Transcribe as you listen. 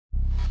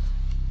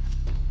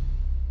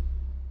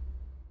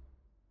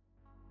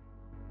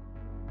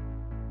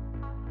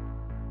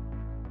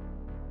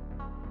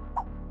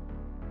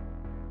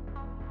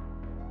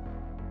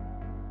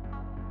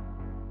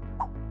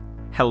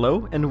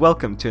Hello and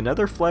welcome to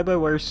another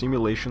Fly-by-Wire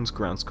Simulations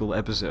Ground School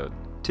episode.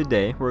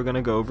 Today we're going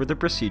to go over the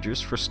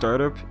procedures for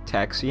startup,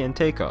 taxi, and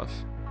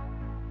takeoff.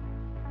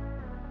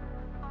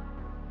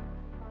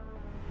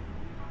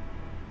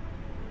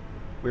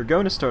 We're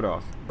going to start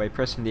off by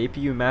pressing the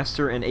APU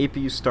Master and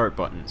APU Start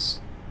buttons.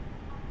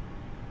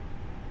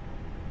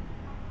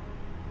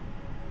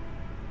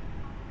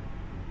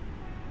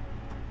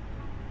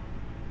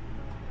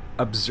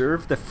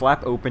 Observe the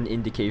flap open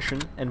indication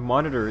and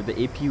monitor the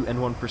APU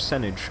N1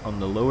 percentage on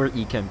the lower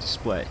ECAM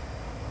display.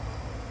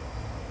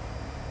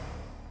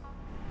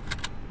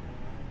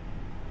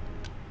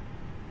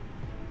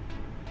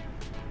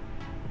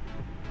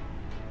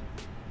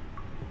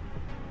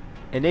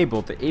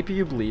 Enable the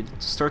APU bleed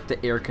to start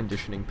the air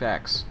conditioning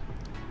packs.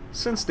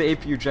 Since the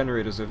APU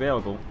generator is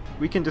available,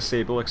 we can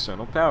disable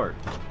external power.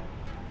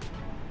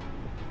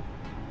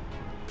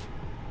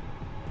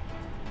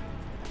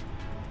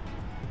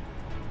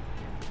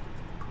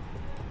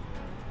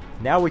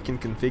 Now we can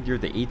configure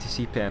the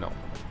ATC panel.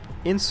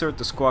 Insert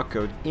the squawk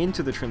code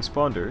into the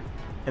transponder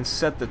and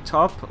set the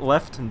top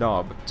left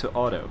knob to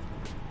auto.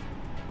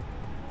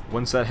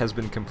 Once that has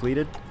been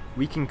completed,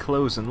 we can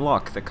close and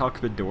lock the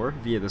cockpit door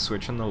via the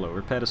switch on the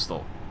lower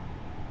pedestal.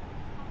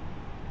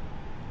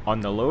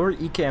 On the lower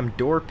ECAM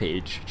door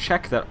page,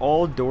 check that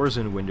all doors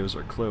and windows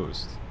are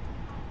closed.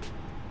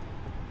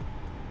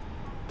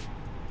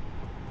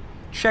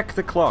 Check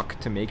the clock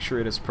to make sure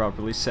it is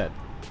properly set.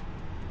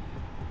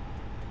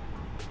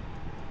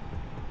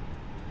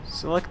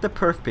 Select the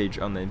perf page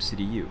on the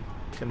MCDU.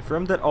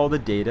 Confirm that all the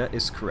data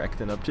is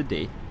correct and up to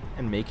date,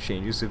 and make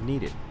changes if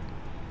needed.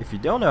 If you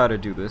don't know how to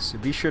do this,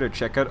 be sure to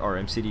check out our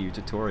MCDU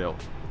tutorial.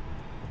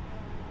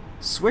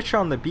 Switch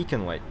on the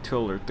beacon light to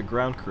alert the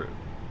ground crew.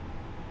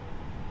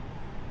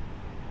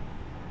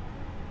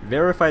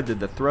 Verify that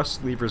the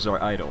thrust levers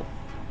are idle.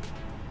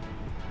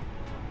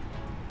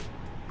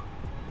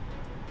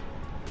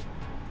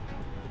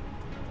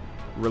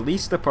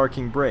 Release the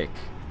parking brake.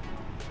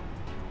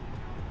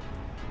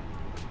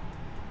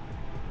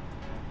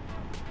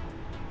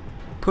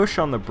 Push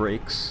on the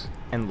brakes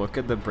and look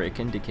at the brake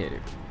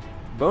indicator.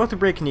 Both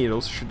brake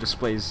needles should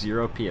display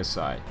 0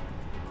 psi.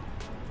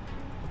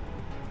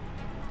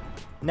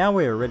 Now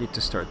we are ready to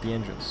start the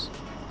engines.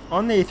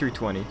 On the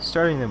A320,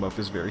 starting them up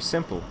is very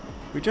simple.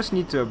 We just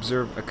need to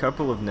observe a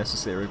couple of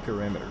necessary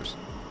parameters.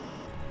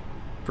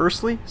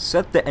 Firstly,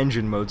 set the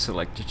engine mode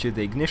selector to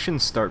the ignition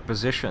start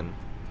position.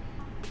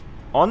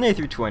 On the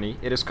A320,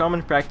 it is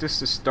common practice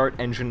to start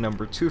engine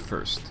number 2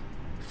 first.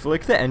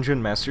 Flick the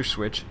engine master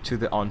switch to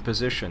the on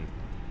position.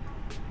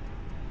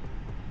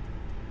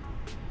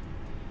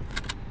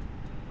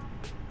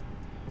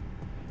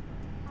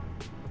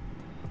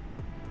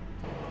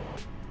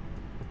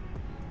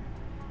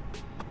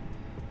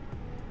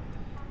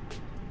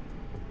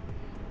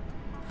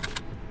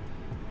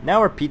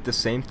 Now repeat the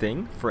same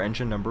thing for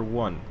engine number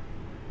 1.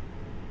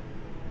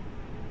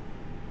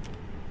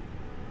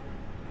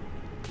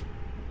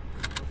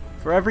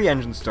 For every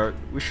engine start,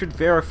 we should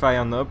verify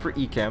on the upper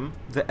ECAM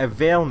the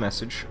avail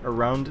message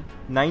around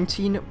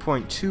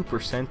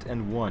 19.2%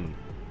 and 1.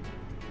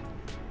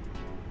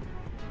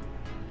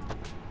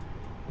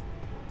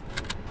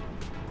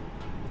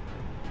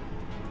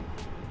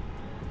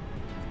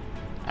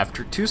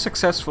 After 2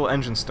 successful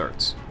engine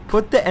starts,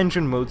 put the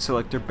engine mode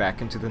selector back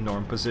into the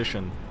norm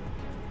position.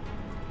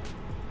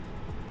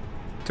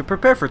 To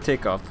prepare for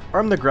takeoff,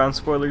 arm the ground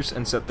spoilers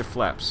and set the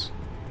flaps.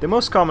 The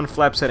most common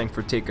flap setting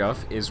for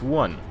takeoff is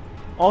 1.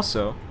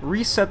 Also,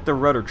 reset the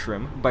rudder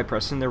trim by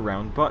pressing the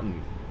round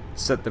button.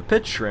 Set the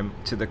pitch trim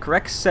to the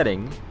correct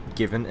setting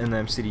given in the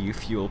MCDU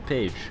fuel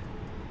page.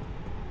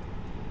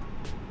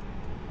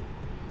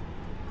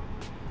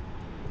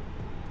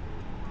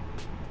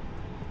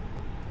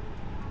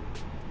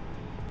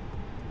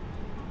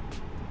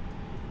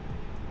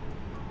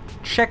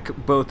 Check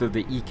both of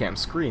the ECAM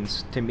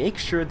screens to make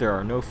sure there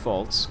are no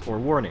faults or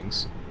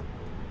warnings.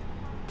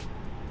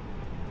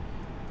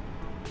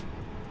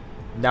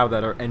 Now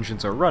that our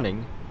engines are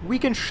running, we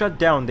can shut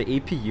down the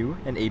APU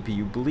and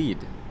APU bleed.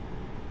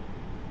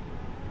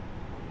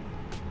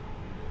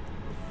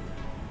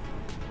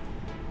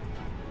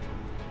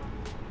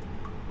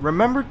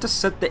 Remember to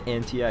set the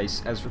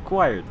anti-ice as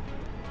required.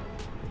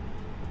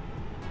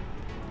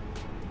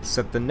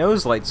 Set the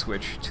nose light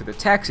switch to the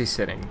taxi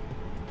setting.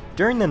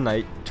 During the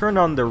night, turn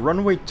on the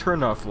runway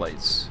turn-off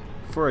lights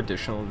for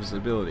additional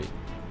visibility.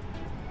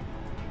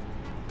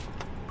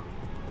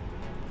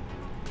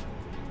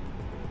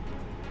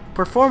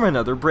 Perform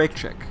another brake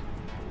check.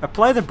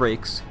 Apply the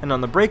brakes, and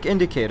on the brake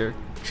indicator,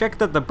 check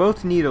that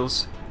both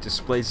needles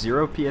display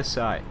 0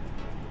 psi.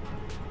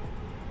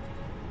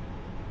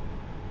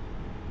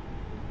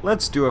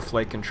 Let's do a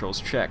flight controls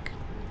check.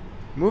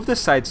 Move the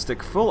side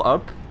stick full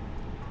up,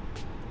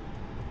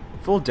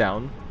 full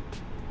down,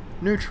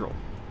 neutral.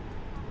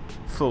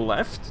 Full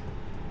left,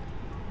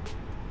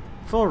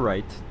 full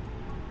right,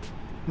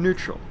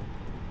 neutral.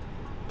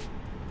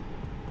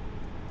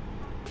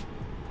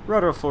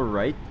 Rudder full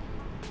right,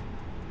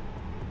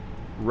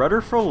 rudder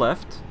full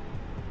left,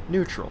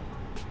 neutral.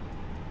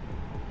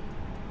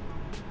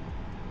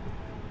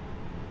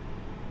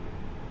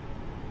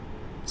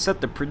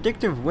 Set the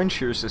Predictive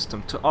Windshear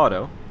system to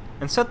auto,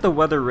 and set the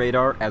weather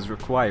radar as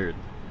required.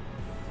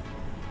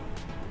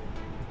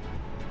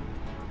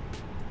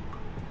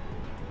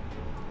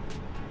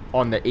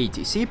 On the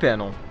ATC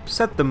panel,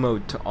 set the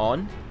mode to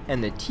on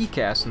and the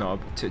TCAS knob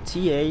to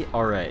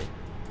TARA.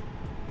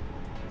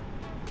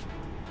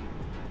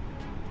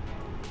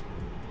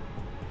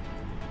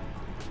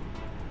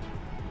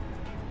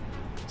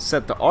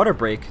 Set the auto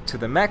brake to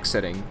the max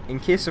setting in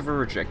case of a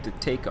rejected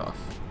takeoff.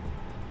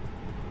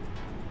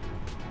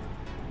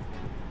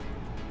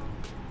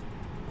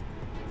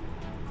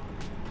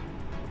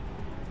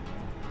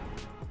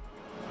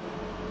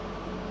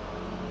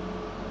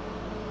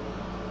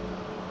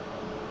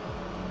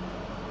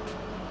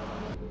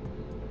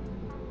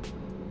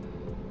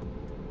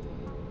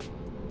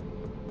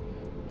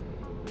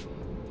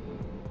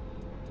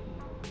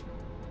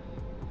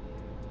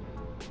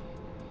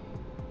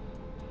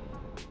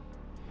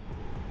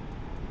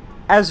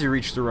 As you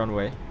reach the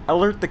runway,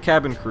 alert the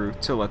cabin crew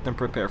to let them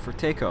prepare for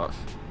takeoff.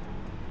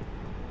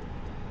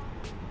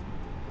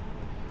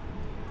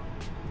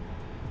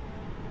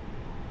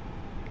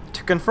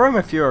 To confirm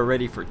if you are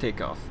ready for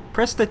takeoff,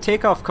 press the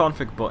Takeoff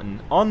config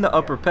button on the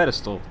upper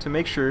pedestal to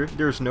make sure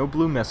there is no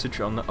blue message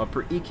on the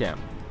upper ECAM.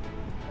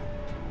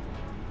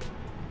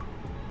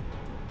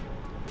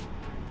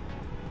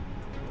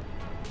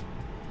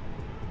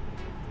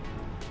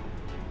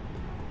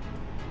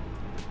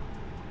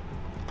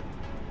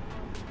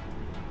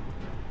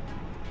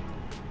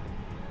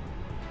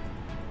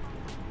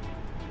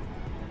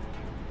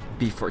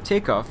 Before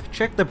takeoff,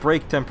 check the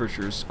brake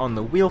temperatures on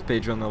the wheel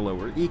page on the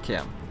lower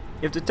ECAM.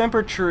 If the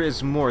temperature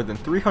is more than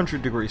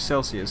 300 degrees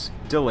Celsius,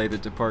 delay the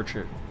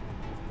departure.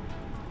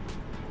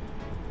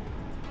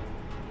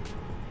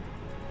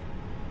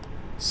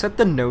 Set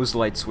the nose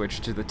light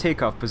switch to the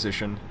takeoff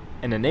position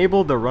and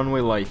enable the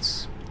runway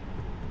lights.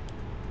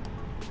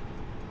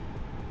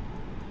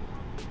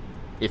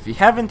 If you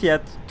haven't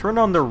yet, turn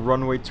on the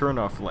runway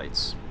turn-off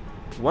lights.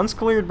 Once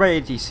cleared by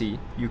ATC,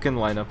 you can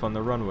line up on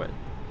the runway.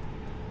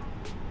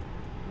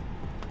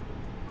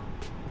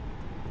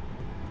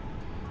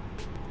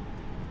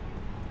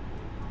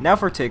 Now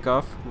for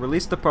takeoff,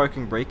 release the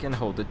parking brake and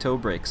hold the toe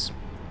brakes.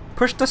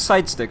 Push the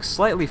side stick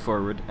slightly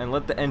forward and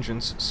let the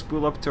engines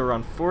spool up to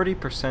around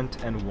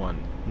 40% and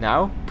 1.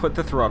 Now, put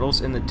the throttles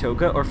in the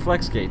toga or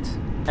flex gate.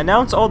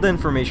 Announce all the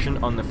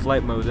information on the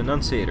flight mode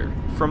annunciator.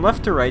 From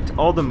left to right,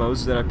 all the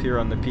modes that appear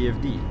on the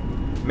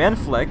PFD. Man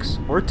flex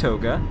or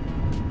toga,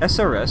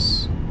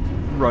 SRS,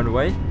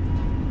 runway,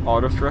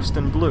 auto thrust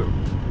and blue.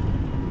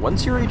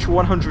 Once you reach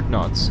 100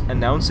 knots,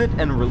 announce it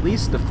and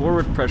release the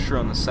forward pressure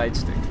on the side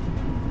stick.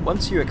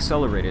 Once you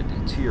accelerate it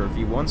to your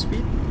V1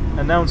 speed,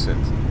 announce it.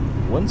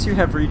 Once you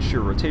have reached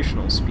your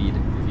rotational speed,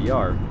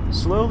 VR,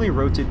 slowly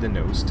rotate the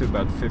nose to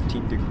about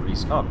 15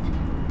 degrees up.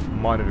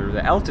 Monitor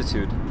the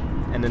altitude,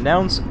 and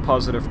announce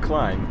positive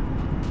climb.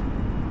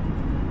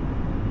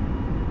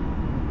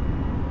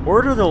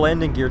 Order the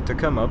landing gear to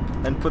come up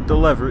and put the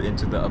lever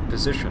into the up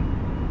position.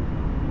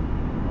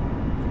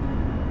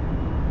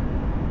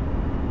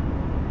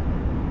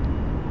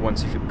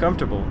 Once you feel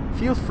comfortable,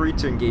 feel free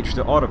to engage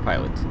the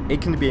autopilot.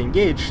 It can be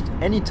engaged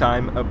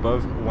anytime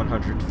above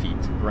 100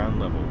 feet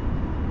ground level.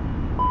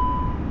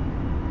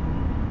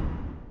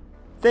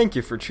 Thank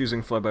you for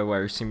choosing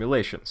FlyByWire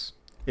Simulations.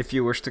 If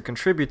you wish to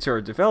contribute to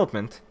our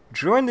development,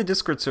 join the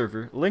Discord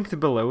server linked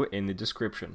below in the description.